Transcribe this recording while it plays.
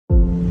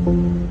Hello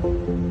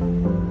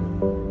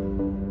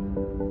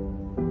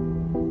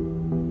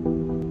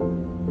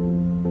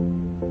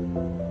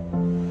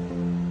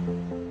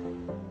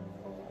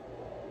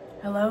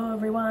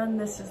everyone,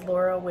 this is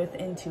Laura with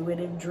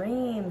Intuitive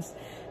Dreams.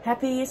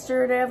 Happy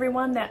Easter to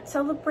everyone that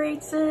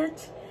celebrates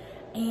it.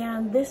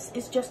 And this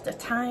is just a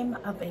time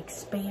of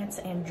expanse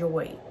and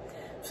joy.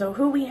 So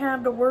who we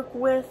have to work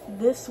with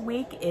this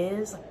week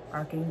is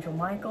Archangel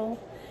Michael.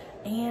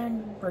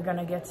 And we're going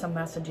to get some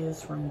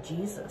messages from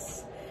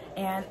Jesus.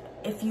 And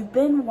if you've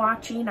been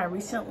watching, I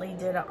recently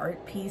did an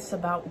art piece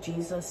about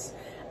Jesus.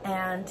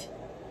 And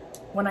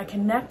when I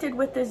connected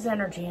with his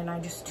energy and I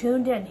just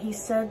tuned in, he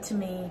said to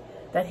me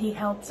that he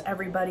helps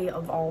everybody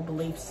of all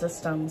belief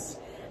systems,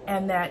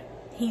 and that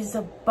he's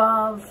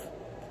above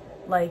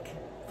like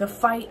the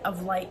fight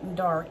of light and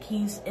dark.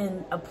 He's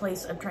in a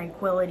place of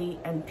tranquility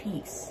and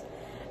peace.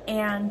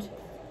 And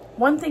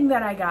one thing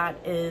that I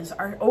got is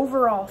our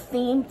overall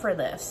theme for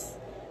this.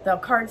 The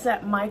cards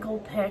that Michael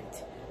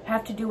picked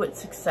have to do with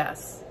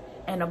success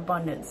and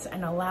abundance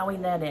and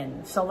allowing that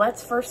in. So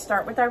let's first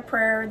start with our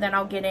prayer, then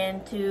I'll get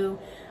into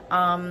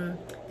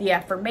the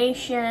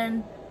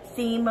affirmation,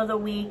 theme of the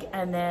week,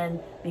 and then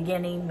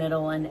beginning,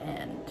 middle, and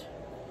end.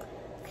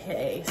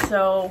 Okay,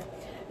 so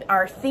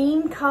our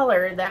theme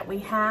color that we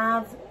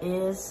have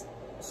is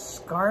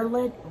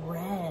scarlet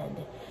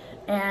red,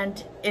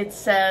 and it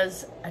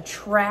says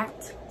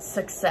attract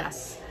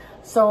success.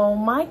 So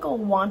Michael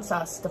wants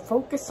us to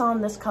focus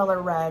on this color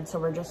red, so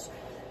we're just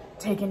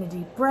taking a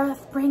deep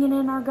breath, bringing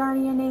in our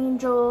guardian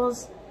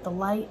angels, the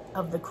light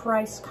of the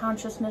Christ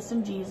consciousness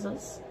in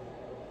Jesus.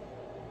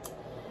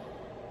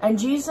 And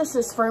Jesus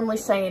is firmly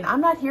saying,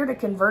 I'm not here to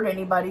convert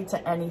anybody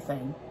to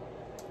anything.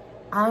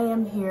 I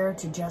am here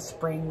to just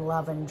bring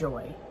love and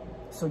joy.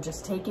 So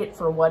just take it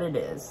for what it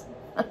is.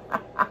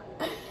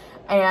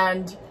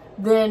 And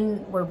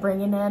then we're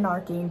bringing in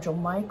Archangel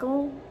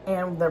Michael,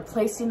 and they're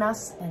placing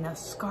us in a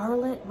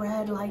scarlet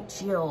red light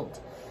shield.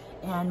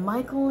 And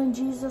Michael and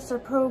Jesus are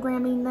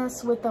programming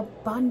this with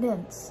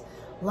abundance,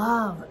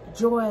 love,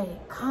 joy,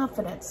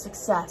 confidence,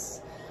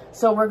 success.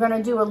 So we're going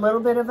to do a little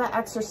bit of an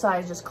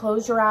exercise. Just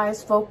close your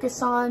eyes,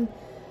 focus on,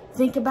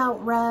 think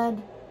about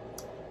red,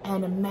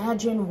 and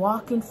imagine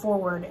walking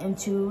forward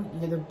into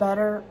the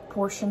better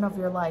portion of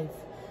your life.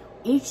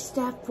 Each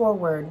step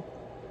forward,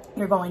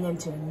 you're going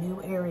into a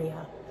new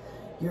area.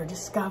 You're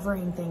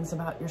discovering things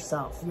about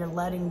yourself. You're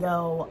letting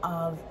go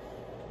of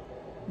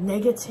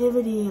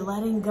negativity,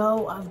 letting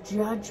go of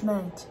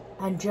judgment,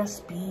 and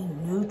just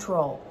being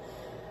neutral.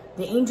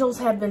 The angels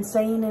have been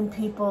saying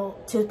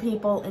to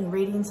people in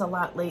readings a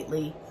lot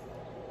lately,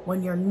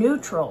 when you're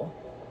neutral,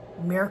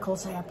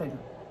 miracles happen.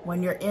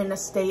 When you're in a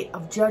state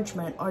of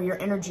judgment or your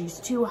energy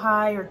is too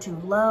high or too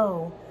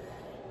low,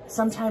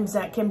 sometimes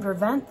that can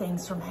prevent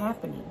things from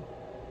happening.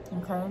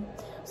 Okay?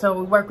 So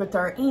we work with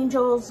our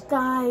angels,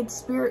 guides,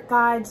 spirit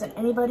guides, and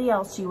anybody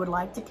else you would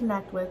like to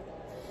connect with.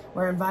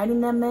 We're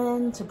inviting them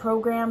in to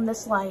program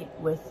this light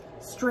with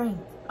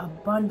strength,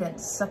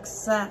 abundance,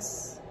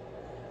 success,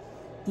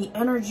 the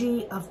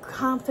energy of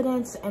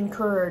confidence and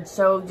courage.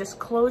 So just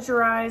close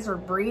your eyes. We're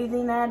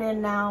breathing that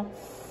in now.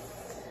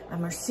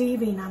 I'm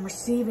receiving, I'm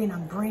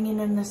bringing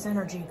in this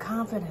energy,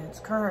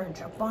 confidence,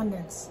 courage,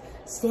 abundance,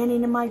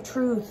 standing in my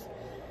truth,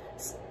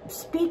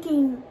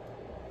 speaking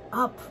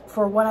up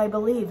for what I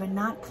believe and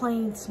not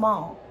playing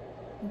small.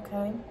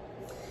 Okay?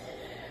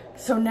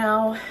 So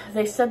now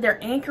they said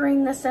they're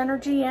anchoring this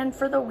energy in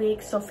for the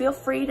week. So feel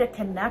free to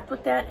connect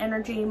with that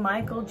energy,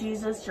 Michael,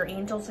 Jesus, your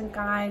angels and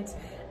guides,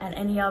 and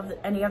any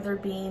other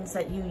beings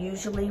that you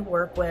usually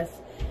work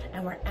with.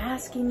 And we're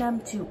asking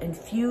them to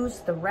infuse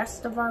the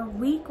rest of our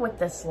week with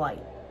this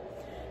light.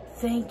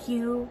 Thank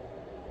you,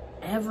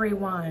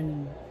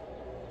 everyone.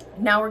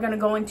 Now we're going to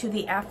go into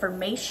the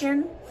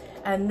affirmation.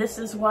 And this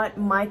is what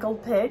Michael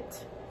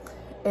picked.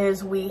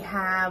 Is we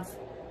have,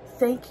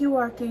 thank you,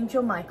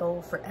 Archangel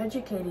Michael, for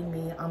educating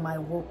me on my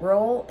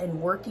role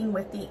in working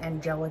with the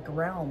angelic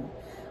realm.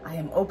 I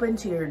am open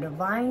to your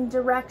divine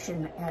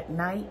direction at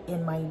night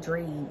in my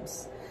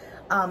dreams.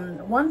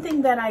 One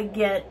thing that I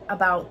get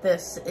about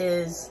this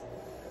is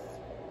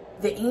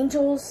the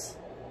angels,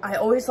 I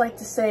always like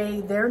to say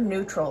they're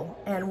neutral.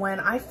 And when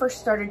I first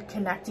started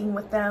connecting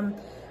with them,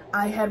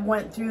 I had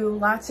went through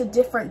lots of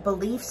different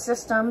belief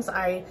systems.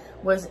 I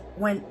was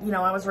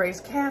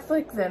raised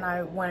Catholic, then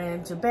I went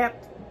into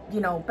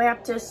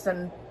Baptist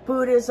and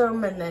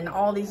Buddhism, and then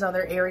all these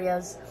other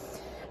areas.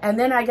 And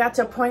then I got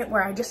to a point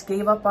where I just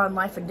gave up on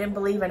life and didn't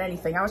believe in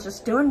anything. I was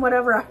just doing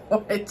whatever I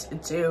wanted to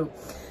do.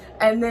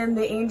 And then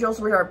the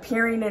angels were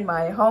appearing in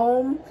my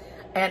home.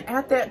 And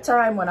at that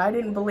time, when I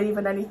didn't believe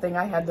in anything,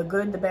 I had the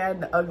good, the bad,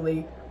 and the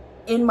ugly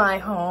in my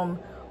home,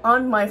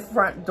 on my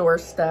front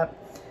doorstep.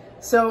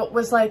 So it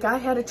was like I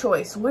had a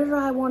choice. Where did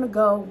I want to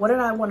go? What did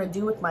I want to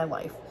do with my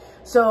life?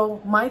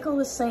 So Michael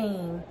is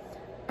saying,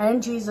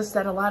 and Jesus,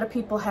 that a lot of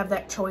people have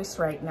that choice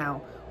right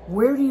now.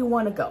 Where do you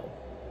want to go?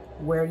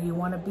 Where do you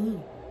want to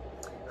be?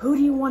 Who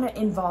do you want to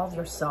involve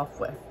yourself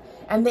with?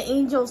 And the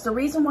angels, the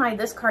reason why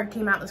this card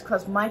came out is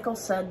because Michael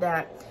said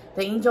that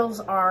the angels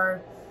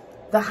are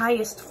the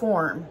highest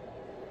form,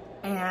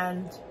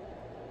 and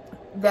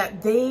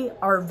that they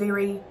are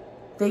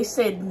they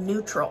said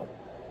neutral,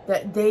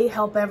 that they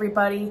help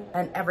everybody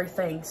and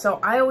everything. So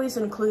I always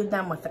include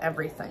them with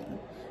everything.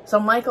 So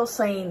Michael's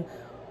saying,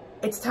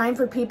 it's time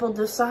for people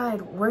to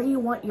decide, where do you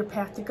want your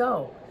path to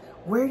go?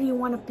 Where do you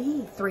want to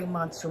be 3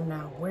 months from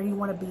now? Where do you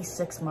want to be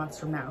 6 months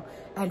from now?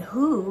 And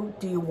who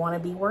do you want to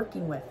be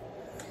working with?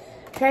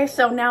 Okay,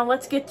 so now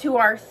let's get to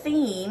our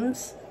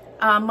themes.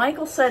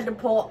 Michael said to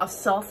pull a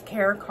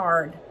self-care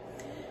card.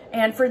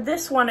 And for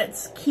this one,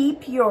 it's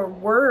keep your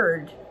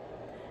word.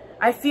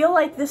 I feel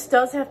like this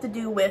does have to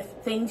do with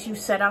things you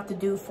set out to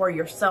do for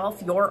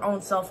yourself, your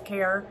own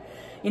self-care.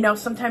 You know,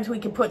 sometimes we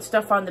can put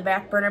stuff on the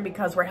back burner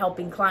because we're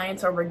helping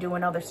clients or we're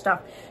doing other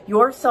stuff.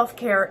 Your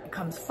self-care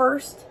comes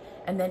first,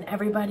 and then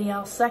everybody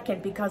else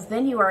second, because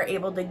then you are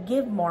able to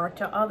give more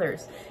to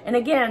others. And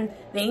again,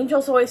 the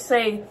angels always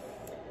say,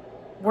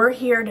 we're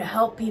here to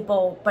help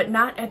people, but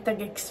not at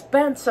the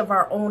expense of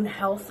our own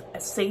health,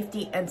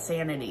 safety, and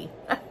sanity.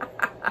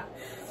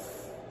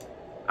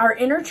 Our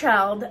inner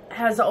child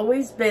has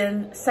always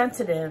been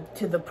sensitive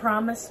to the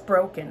promise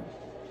broken,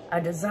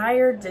 a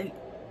desire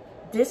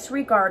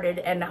disregarded,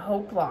 and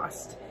hope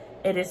lost.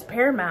 It is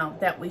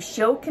paramount that we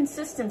show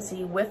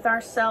consistency with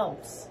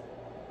ourselves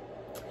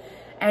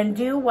and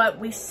do what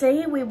we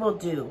say we will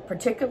do,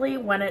 particularly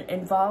when it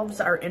involves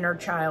our inner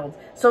child.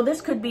 So this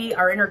could be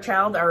our inner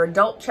child, our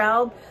adult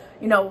child.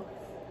 You know,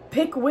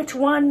 pick which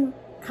one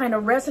kind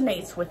of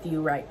resonates with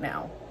you right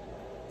now.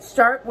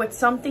 Start with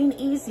something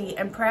easy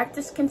and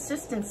practice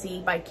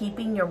consistency by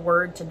keeping your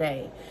word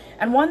today.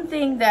 And one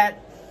thing that,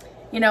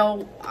 you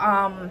know,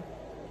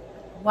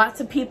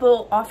 lots of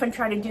people often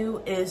try to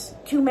do is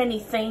too many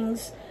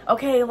things.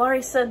 Okay,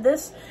 Laurie said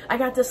this. I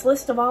got this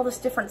list of all this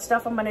different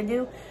stuff I'm going to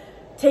do.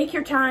 Take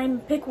your time,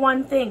 pick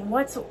one thing.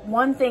 What's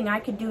one thing I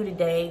could do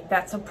today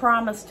that's a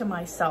promise to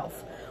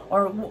myself?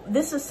 Or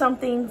this is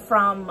something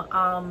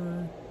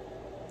from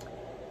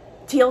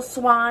Teal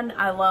Swan.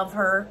 I love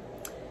her.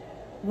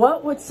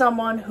 What would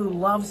someone who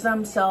loves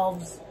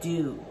themselves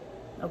do?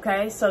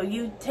 Okay, so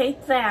you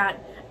take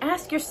that,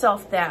 ask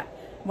yourself that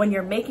when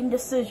you're making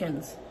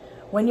decisions,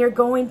 when you're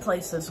going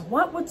places.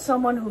 What would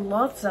someone who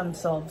loves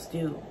themselves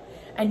do?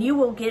 And you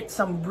will get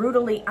some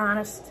brutally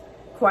honest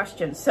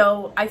questions.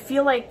 So I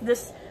feel like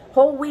this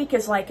whole week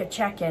is like a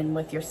check-in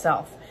with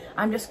yourself.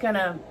 I'm just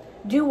gonna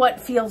do what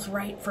feels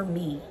right for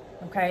me.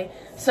 Okay,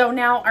 so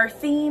now our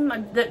theme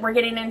that we're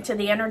getting into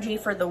the energy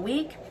for the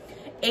week,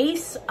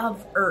 Ace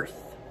of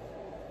Earth.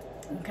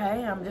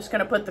 Okay, I'm just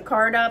gonna put the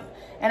card up,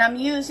 and I'm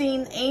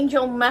using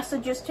Angel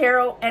Messages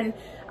Tarot. And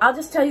I'll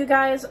just tell you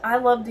guys, I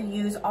love to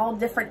use all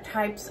different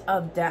types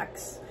of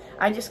decks.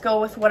 I just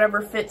go with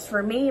whatever fits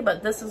for me,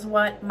 but this is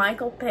what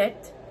Michael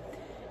picked.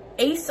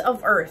 Ace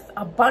of Earth,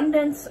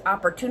 abundance,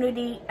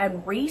 opportunity,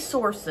 and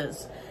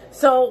resources.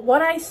 So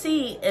what I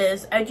see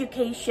is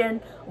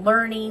education,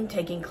 learning,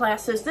 taking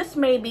classes. This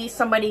may be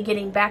somebody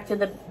getting back to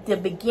the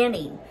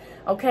beginning.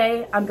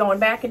 Okay, I'm going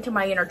back into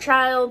my inner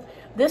child.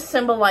 This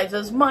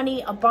symbolizes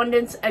money,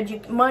 abundance,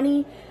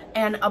 money,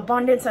 and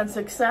abundance and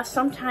success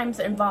sometimes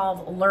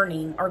involve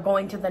learning or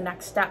going to the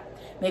next step.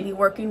 Maybe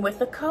working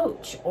with a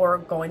coach or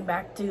going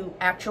back to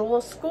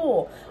actual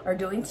school or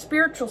doing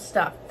spiritual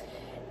stuff.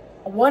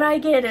 What I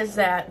get is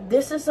that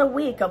this is a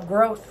week of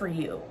growth for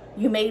you.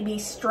 You may be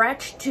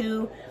stretched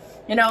to,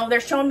 you know, they're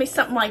showing me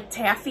something like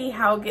taffy,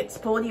 how it gets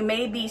pulled. You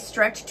may be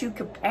stretched to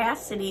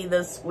capacity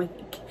this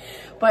week.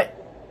 But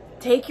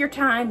take your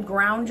time,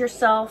 ground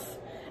yourself,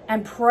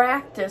 and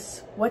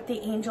practice what the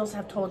angels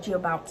have told you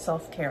about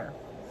self-care.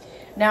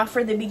 Now,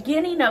 for the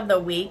beginning of the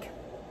week,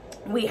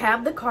 we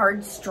have the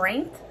card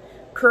Strength,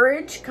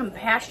 Courage,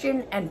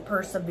 Compassion, and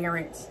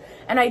Perseverance.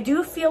 And I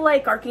do feel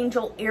like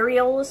Archangel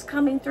Ariel is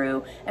coming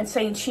through and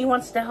saying she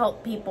wants to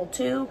help people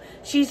too.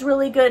 She's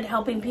really good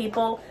helping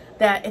people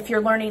that if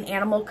you're learning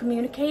animal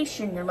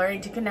communication, you're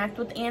learning to connect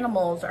with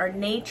animals or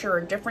nature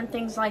or different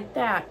things like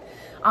that.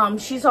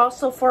 She's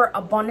also for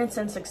abundance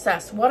and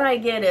success. What I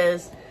get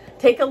is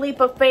take a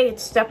leap of faith,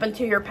 step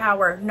into your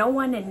power. No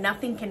one and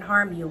nothing can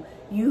harm you.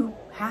 You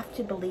have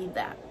to believe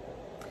that.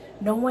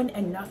 No one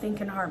and nothing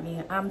can harm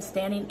me. I'm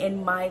standing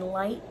in my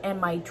light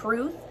and my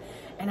truth,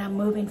 and I'm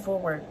moving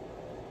forward.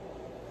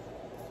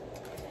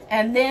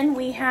 And then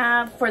we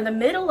have, for the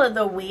middle of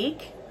the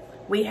week,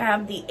 we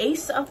have the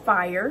Ace of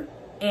Fire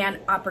and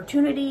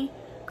opportunity,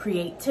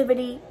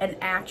 creativity, and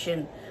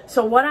action.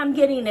 So what I'm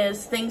getting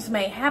is things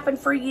may happen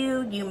for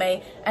you. You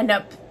may end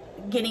up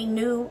meeting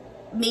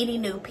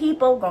new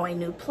people, going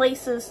new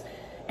places,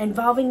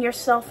 involving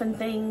yourself in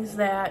things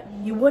that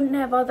you wouldn't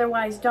have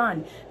otherwise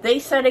done. They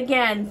said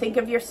again, think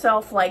of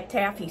yourself like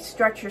taffy,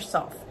 stretch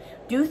yourself.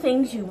 Do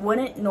things you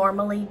wouldn't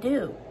normally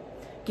do.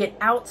 Get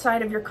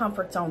outside of your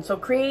comfort zone. So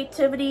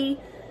creativity,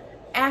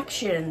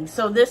 action.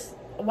 So this,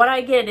 what I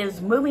get is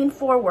moving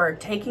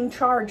forward, taking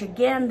charge.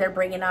 Again, they're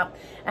bringing up,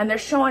 and they're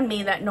showing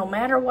me that no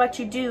matter what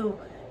you do,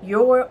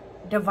 you're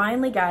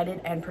divinely guided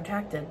and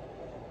protected.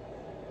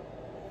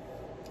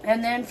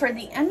 And then for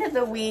the end of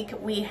the week,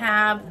 we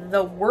have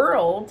the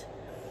World.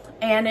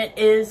 And it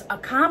is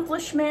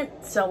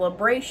accomplishment,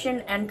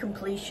 celebration, and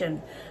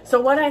completion. So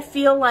what I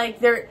feel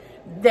like you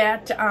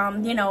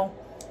know,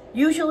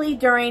 usually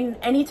during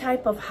any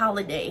type of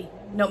holiday,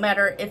 no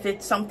matter if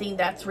it's something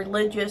that's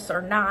religious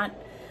or not,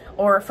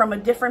 or from a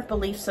different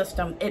belief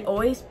system, it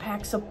always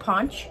packs a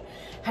punch,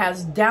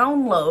 has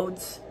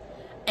downloads,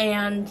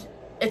 and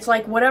it's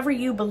like whatever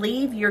you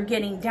believe, you're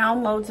getting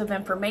downloads of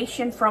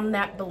information from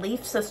that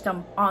belief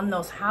system on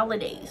those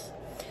holidays.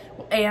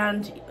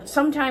 And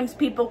sometimes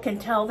people can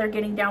tell they're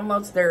getting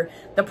downloads.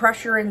 The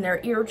pressure in their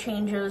ear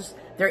changes,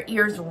 their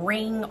ears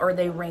ring, or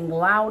they ring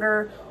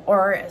louder,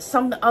 or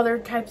some other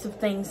types of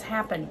things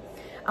happen.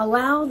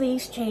 Allow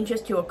these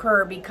changes to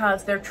occur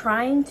because they're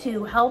trying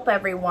to help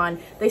everyone.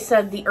 They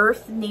said the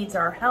earth needs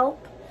our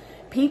help.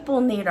 People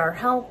need our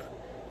help.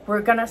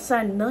 We're going to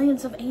send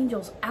millions of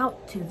angels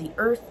out to the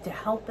earth to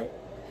help it,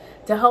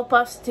 to help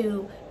us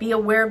to be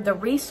aware of the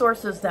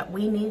resources that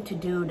we need to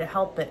do to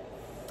help it.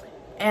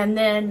 And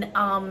then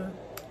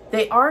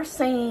they are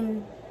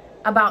saying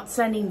about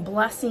sending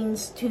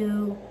blessings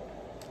to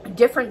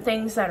different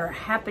things that are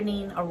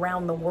happening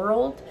around the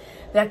world,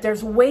 that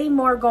there's way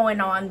more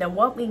going on than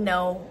what we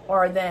know,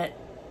 or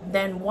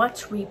than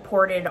what's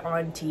reported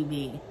on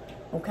TV.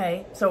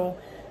 Okay, so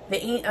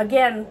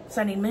again,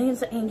 sending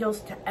millions of angels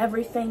to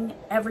everything,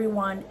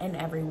 everyone, and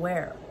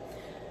everywhere.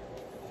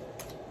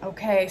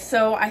 Okay,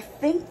 so I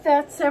think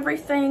that's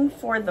everything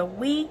for the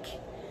week,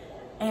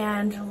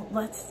 and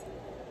let's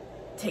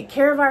take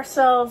care of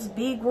ourselves,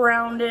 be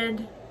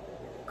grounded,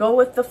 go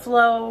with the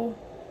flow,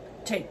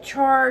 take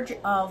charge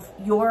of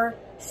your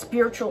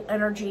spiritual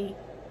energy,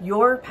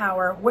 your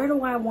power. Where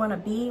do I want to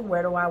be?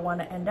 Where do I want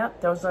to end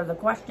up? Those are the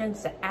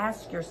questions to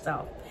ask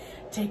yourself.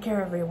 Take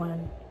care,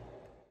 everyone.